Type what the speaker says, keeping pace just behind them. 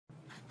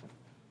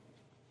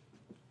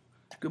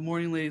Good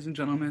morning, ladies and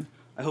gentlemen.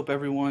 I hope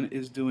everyone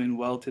is doing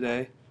well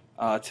today.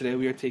 Today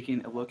we are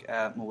taking a look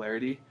at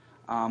molarity.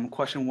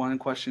 Question 1 and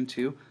question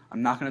 2.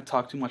 I'm not going to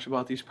talk too much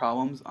about these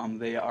problems.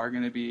 They are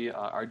going to be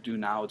our do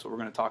now. It's what we're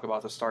going to talk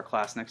about to start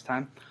class next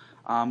time.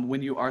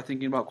 When you are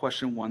thinking about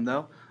question 1,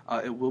 though,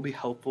 it will be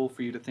helpful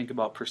for you to think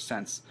about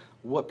percents.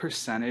 What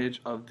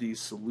percentage of the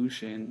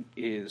solution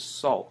is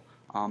salt?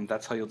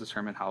 That's how you'll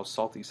determine how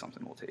salty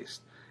something will taste.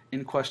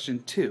 In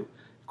question 2,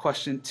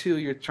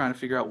 you're trying to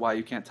figure out why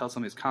you can't tell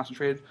something is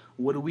concentrated.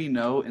 What do we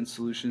know in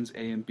solutions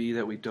A and B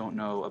that we don't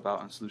know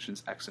about in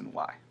solutions X and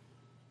Y?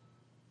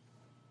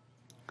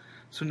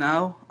 So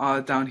now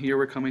down here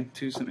we're coming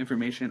to some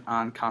information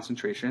on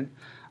concentration.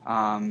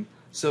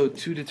 So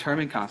to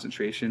determine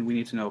concentration, we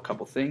need to know a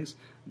couple things.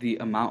 The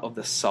amount of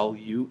the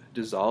solute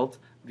dissolved.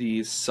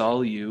 The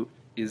solute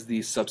is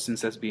the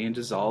substance that's being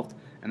dissolved.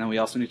 And then we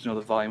also need to know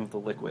the volume of the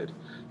liquid.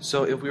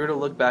 So if we were to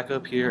look back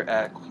up here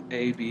at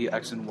A, B,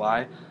 X, and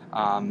Y,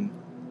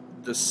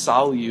 the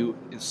solute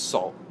is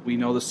salt. We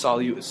know the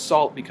solute is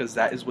salt because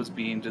that is what's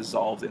being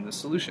dissolved in the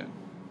solution.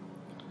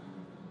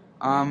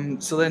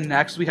 So then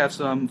next we have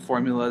some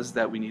formulas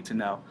that we need to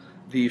know.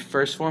 The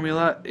first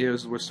formula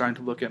is we're starting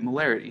to look at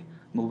molarity.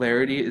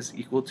 Molarity is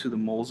equal to the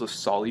moles of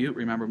solute.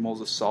 Remember, moles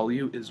of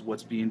solute is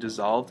what's being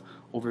dissolved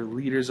over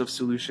liters of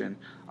solution.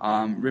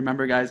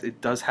 Remember, guys,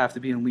 it does have to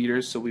be in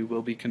liters, so we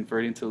will be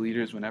converting to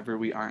liters whenever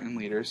we aren't in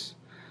liters.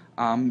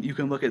 You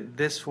can look at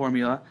this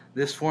formula.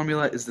 This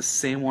formula is the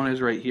same one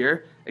as right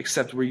here,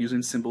 except we're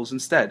using symbols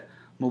instead.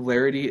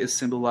 Molarity is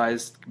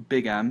symbolized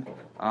big M,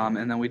 and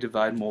then we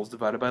divide moles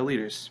divided by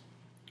liters.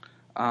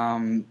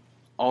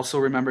 Also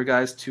remember,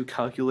 guys, to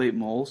calculate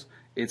moles,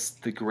 it's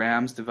the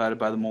grams divided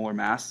by the molar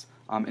mass.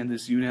 In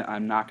this unit,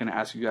 I'm not going to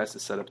ask you guys to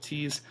set up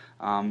T's.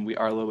 We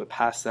are a little bit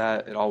past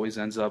that. It always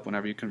ends up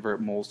whenever you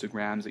convert moles to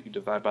grams that you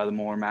divide by the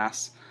molar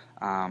mass.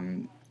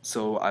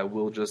 So I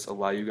will just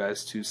allow you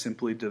guys to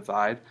simply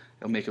divide.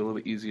 It'll make it a little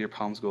bit easier.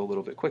 Problems go a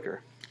little bit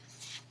quicker.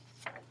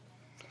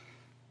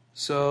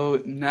 So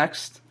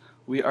next,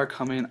 we are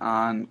coming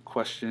on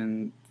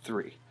question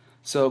 3.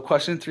 So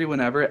question 3,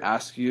 whenever it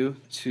asks you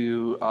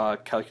to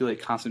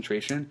calculate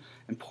concentration,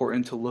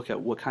 important to look at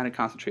what kind of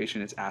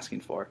concentration it's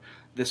asking for.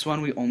 This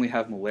one we only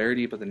have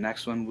molarity, but the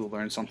next one we'll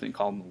learn something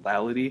called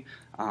molality,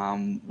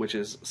 which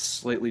is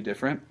slightly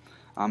different.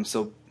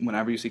 So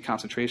whenever you see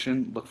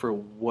concentration, look for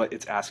what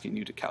it's asking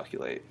you to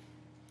calculate.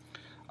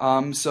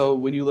 So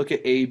when you look at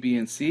A, B,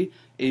 and C,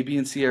 A, B,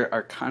 and C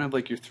are kind of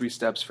like your 3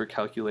 steps for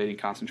calculating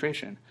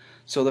concentration.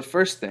 So the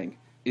first thing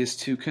is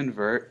to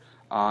convert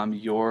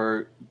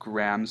your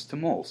grams to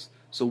moles.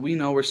 So we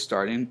know we're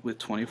starting with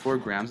 24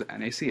 grams of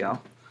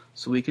NaCl,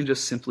 so we can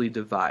just simply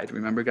divide.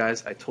 Remember,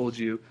 guys, I told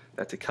you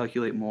that to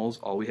calculate moles,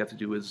 all we have to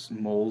do is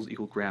moles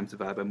equal grams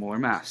divided by molar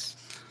mass.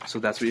 So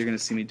that's what you're going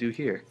to see me do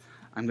here.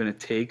 I'm going to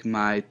take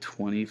my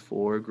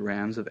 24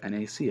 grams of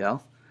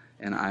NaCl,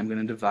 and I'm going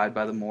to divide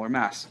by the molar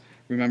mass.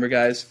 Remember,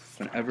 guys,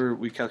 whenever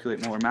we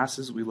calculate molar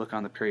masses, we look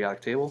on the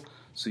periodic table.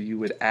 So you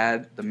would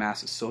add the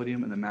mass of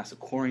sodium and the mass of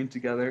chlorine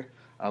together.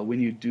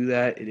 When you do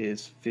that, it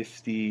is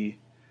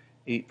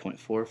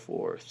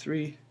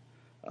 58.443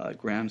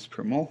 grams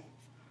per mole,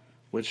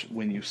 which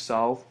when you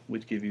solve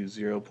would give you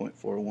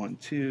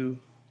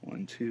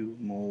 0.41212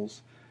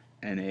 moles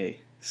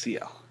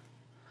NaCl.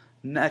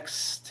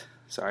 Next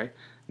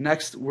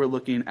we're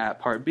looking at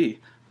part B.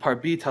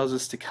 Part B tells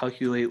us to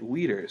calculate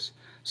liters.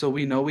 So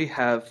we know we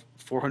have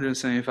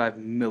 475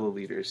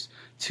 milliliters.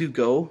 To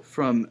go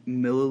from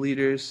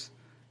milliliters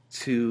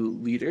to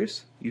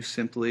liters, you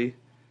simply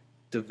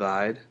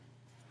divide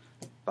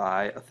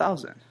by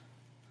 1,000.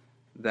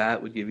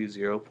 That would give you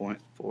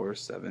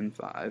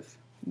 0.475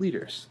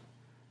 liters.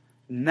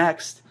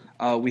 Next,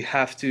 we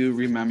have to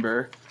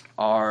remember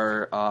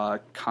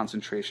our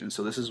concentration.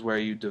 So this is where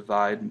you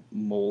divide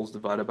moles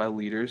divided by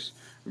liters.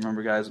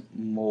 Remember, guys,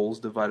 moles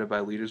divided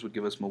by liters would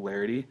give us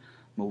molarity.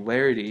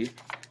 Molarity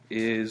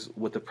is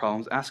what the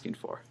problem's asking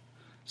for.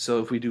 So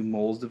if we do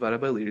moles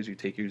divided by liters, you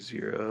take your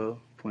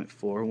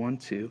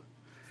 0.412,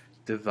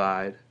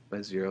 divide by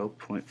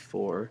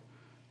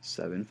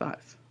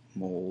 0.475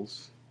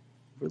 moles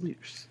over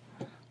liters.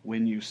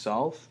 When you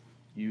solve,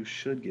 you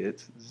should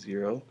get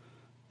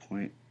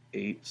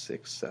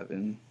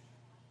 0.867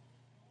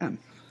 M.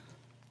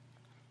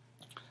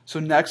 So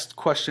next,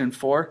 question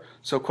 4.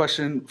 So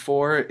question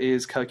 4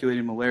 is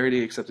calculating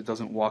molarity, except it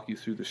doesn't walk you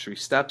through the 3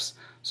 steps.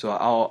 So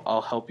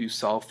I'll help you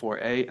solve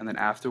 4A, and then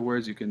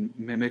afterwards you can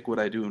mimic what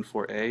I do in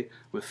 4A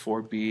with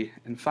 4B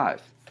and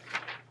 5.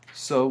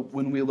 So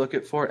when we look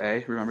at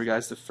 4A, remember,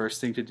 guys, the first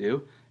thing to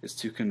do is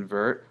to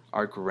convert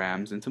our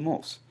grams into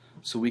moles.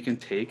 So we can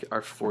take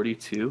our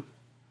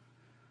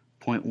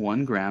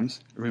 42.1 grams.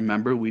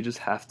 Remember, we just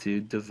have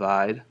to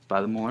divide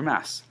by the molar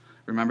mass.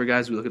 Remember,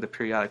 guys, we look at the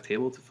periodic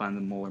table to find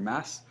the molar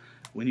mass.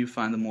 When you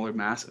find the molar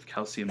mass of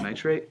calcium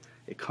nitrate,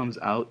 it comes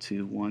out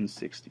to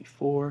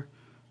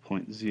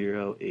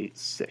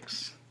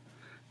 164.086.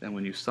 Then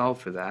when you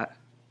solve for that,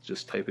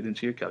 just type it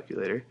into your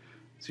calculator,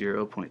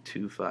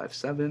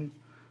 0.257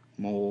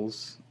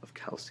 moles of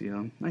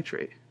calcium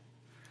nitrate.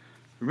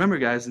 Remember,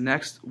 guys,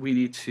 next we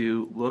need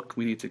to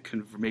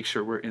make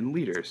sure we're in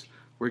liters.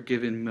 We're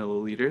given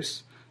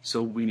milliliters,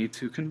 so we need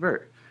to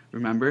convert.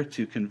 Remember,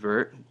 to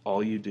convert,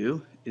 all you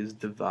do is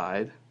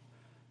divide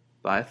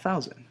by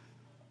 1,000.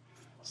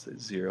 So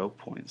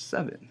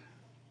 0.7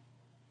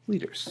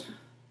 liters.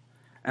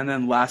 And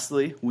then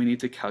lastly, we need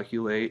to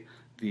calculate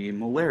the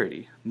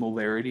molarity.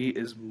 Molarity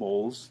is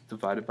moles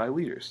divided by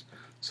liters.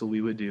 So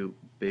we would do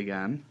big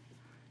M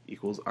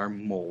equals our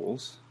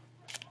moles,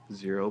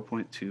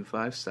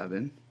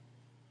 0.257,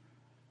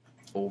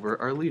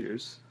 over our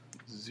liters,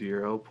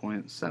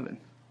 0.7.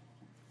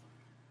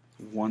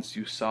 Once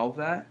you solve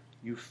that,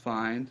 you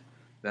find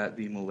that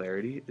the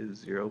molarity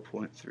is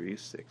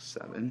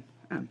 0.367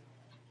 m.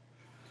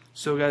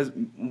 So guys,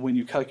 when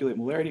you calculate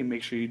molarity,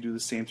 make sure you do the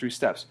same 3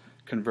 steps.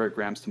 Convert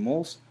grams to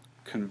moles,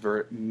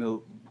 convert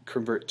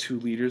 2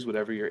 liters,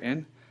 whatever you're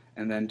in,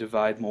 and then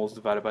divide moles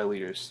divided by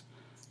liters.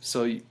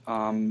 So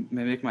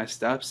mimic my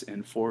steps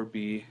in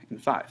 4B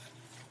and 5.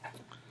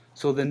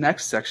 So the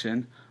next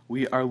section,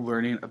 we are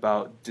learning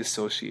about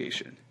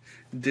dissociation.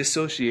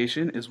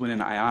 Dissociation is when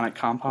an ionic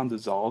compound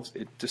dissolves,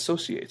 it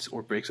dissociates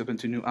or breaks up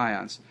into new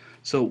ions.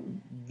 So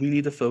we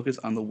need to focus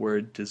on the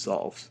word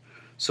dissolves.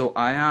 So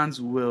ions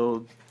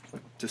will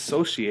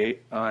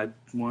dissociate,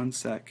 one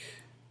sec,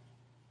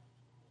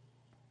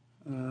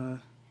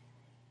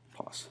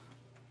 pause.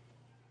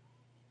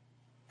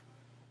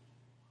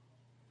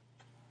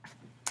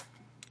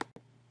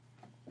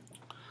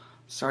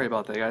 Sorry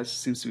about that, guys.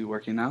 Seems to be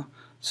working now.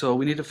 So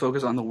we need to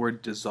focus on the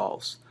word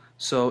dissolves.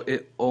 So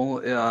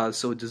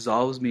so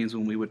dissolves means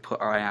when we would put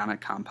our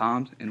ionic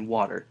compound in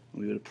water.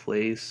 We would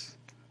place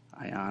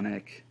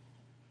ionic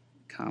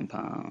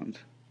compound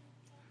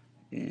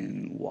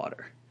in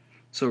water.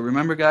 So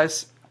remember,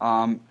 guys,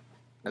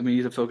 we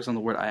need to focus on the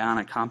word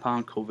ionic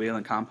compound.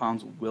 Covalent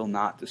compounds will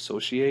not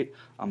dissociate.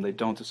 They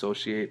don't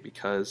dissociate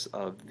because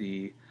of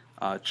the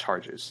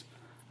charges.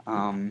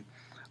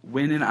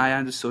 When an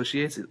ion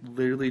dissociates, it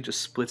literally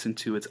just splits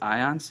into its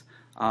ions.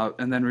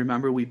 And then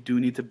remember, we do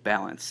need to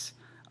balance.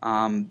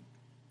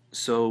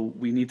 So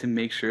we need to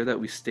make sure that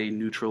we stay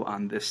neutral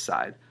on this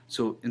side.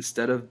 So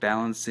instead of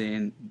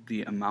balancing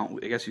the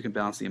amount, I guess you can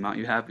balance the amount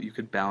you have, but you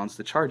could balance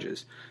the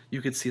charges.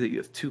 You could see that you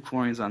have 2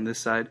 chlorines on this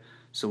side,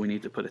 so we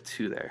need to put a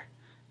 2 there.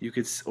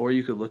 Or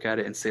you could look at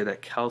it and say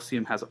that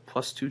calcium has a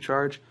 +2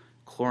 charge,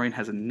 chlorine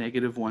has a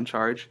 -1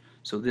 charge,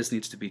 so this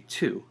needs to be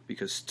 2,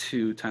 because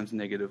 2 times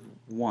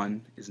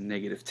 -1 is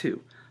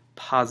 -2.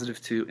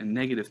 +2 and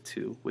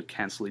 -2 would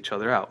cancel each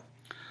other out.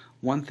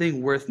 One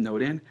thing worth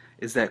noting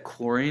is that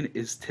chlorine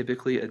is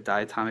typically a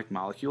diatomic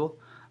molecule,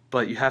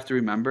 but you have to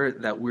remember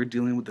that we're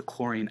dealing with the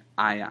chlorine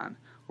ion.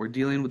 We're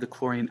dealing with the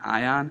chlorine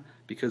ion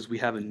because we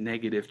have a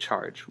negative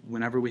charge.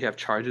 Whenever we have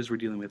charges, we're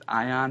dealing with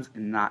ions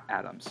and not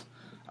atoms.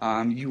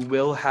 You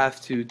will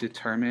have to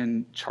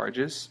determine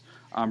charges.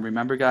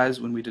 Remember, guys,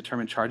 when we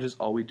determine charges,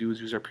 all we do is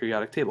use our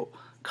periodic table.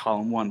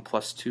 Column 1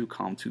 +2,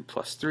 column 2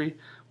 +3.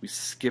 We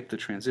skip the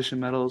transition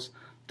metals.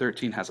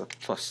 13 has a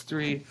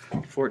 +3,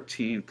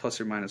 14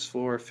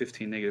 ±4,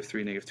 15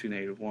 -3, -2,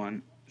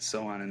 -1,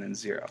 so on, and then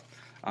 0.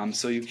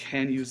 So you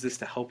can use this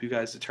to help you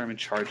guys determine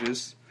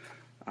charges.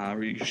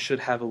 You should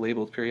have a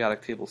labeled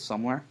periodic table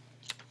somewhere.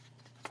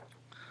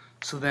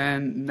 So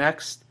then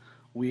next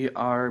we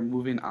are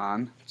moving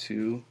on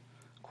to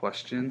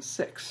question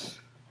 6.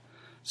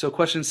 So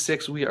question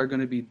 6, we are going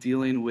to be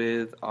dealing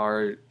with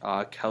our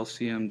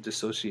calcium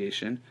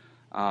dissociation,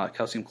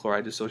 calcium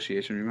chloride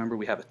dissociation. Remember,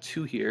 we have a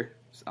 2 here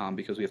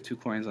because we have 2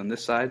 chlorines on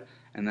this side,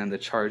 and then the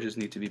charges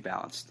need to be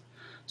balanced.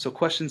 So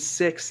question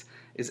 6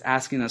 is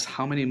asking us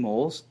how many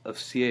moles of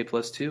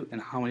Ca+2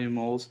 and how many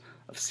moles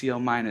of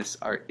Cl-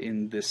 are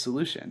in this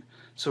solution.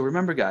 So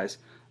remember, guys,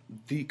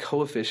 the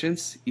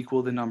coefficients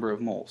equal the number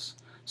of moles.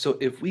 So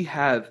if we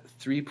have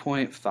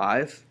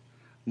 3.5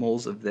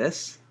 moles of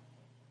this,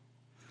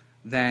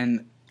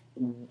 then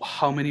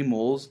how many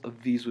moles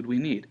of these would we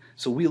need?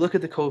 So we look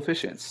at the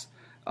coefficients.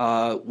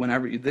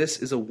 Whenever this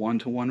is a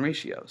 1-to-1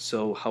 ratio,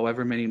 so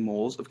however many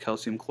moles of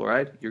calcium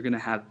chloride, you're going to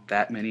have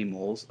that many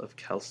moles of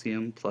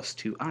calcium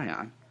 +2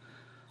 ion.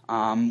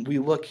 We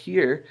look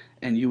here,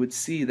 and you would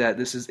see that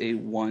this is a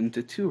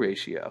 1-to-2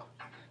 ratio.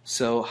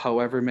 So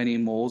however many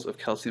moles of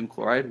calcium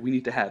chloride, we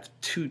need to have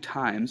 2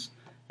 times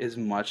as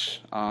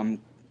much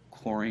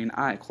chlorine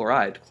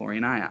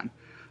ion.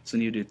 So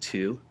you do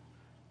 2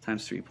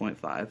 times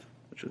 3.5,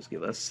 which will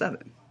give us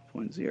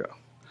 7.0.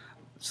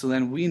 So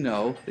then we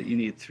know that you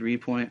need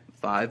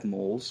 3.5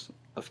 moles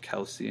of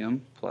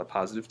calcium,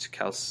 positive to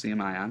calcium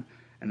ion,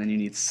 and then you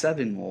need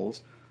 7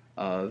 moles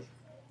of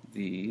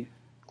the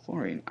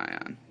chlorine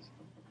ion.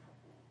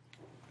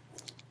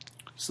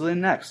 So then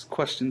next,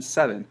 question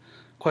 7.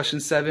 Question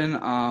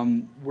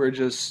 7, we're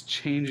just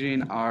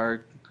changing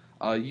our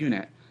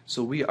unit.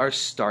 So we are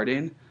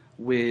starting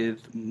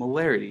with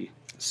molarity.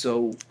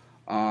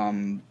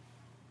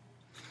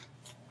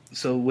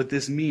 So what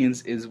this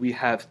means is we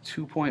have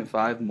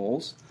 2.5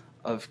 moles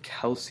of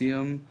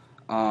calcium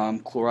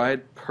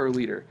chloride per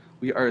liter.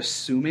 We are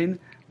assuming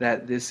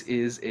that this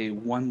is a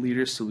 1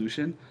 liter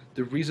solution,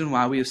 The reason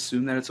why we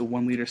assume that it's a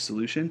 1 liter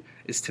solution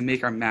is to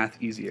make our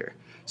math easier.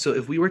 So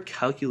if we were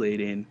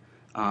calculating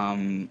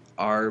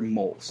our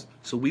moles,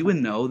 so we would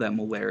know that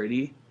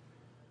molarity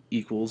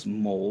equals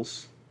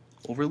moles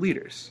over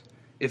liters.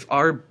 If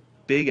our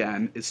big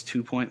M is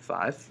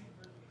 2.5,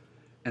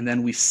 and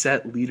then we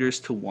set liters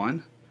to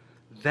 1,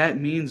 that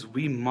means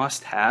we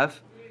must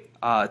have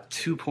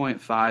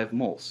 2.5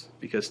 moles,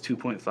 because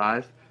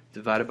 2.5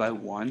 divided by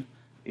 1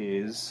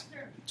 is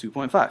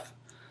 2.5.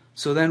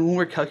 So then when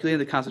we're calculating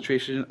the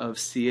concentration of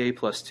Ca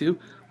plus 2,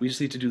 we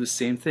just need to do the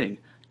same thing,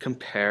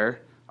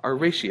 compare our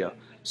ratio.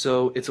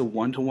 So it's a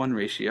 1-to-1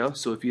 ratio,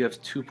 so if you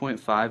have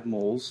 2.5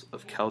 moles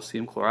of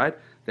calcium chloride,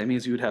 that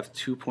means you would have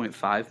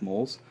 2.5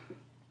 moles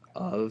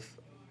of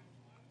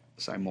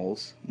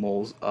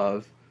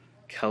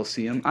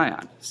calcium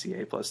ion,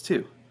 Ca plus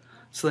 2.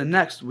 So then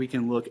next we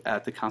can look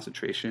at the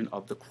concentration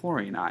of the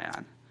chlorine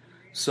ion.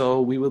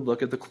 So we would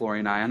look at the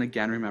chlorine ion.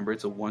 Again, remember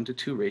it's a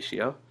 1-to-2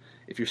 ratio.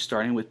 If you're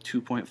starting with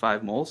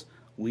 2.5 moles,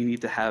 we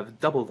need to have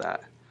double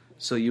that.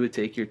 So you would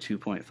take your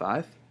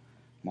 2.5,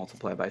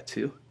 multiply by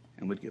 2,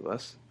 and would give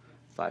us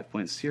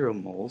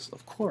 5.0 moles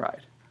of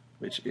chloride,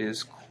 which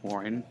is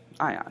chlorine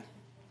ion.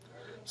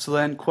 So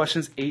then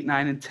questions 8,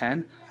 9, and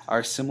 10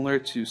 are similar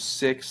to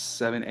 6,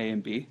 7, A,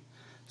 and B.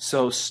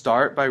 So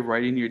start by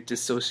writing your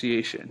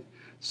dissociation.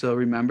 So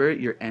remember,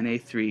 your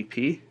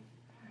Na3P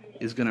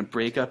is going to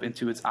break up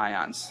into its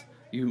ions.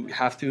 You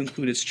have to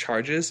include its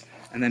charges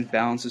and then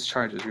balance its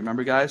charges.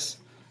 Remember, guys,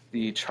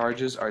 the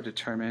charges are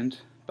determined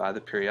by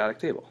the periodic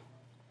table.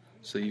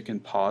 So you can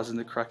pause in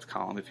the correct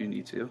column if you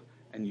need to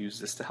and use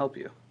this to help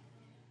you.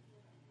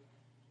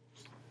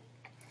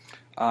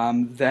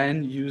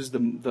 Then use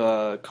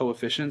the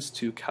coefficients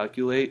to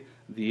calculate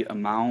the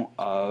amount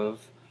of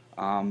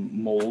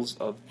moles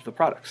of the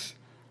products.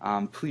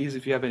 Please,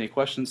 if you have any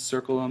questions,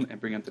 circle them and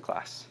bring them to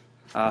class.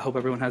 Hope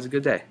everyone has a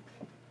good day.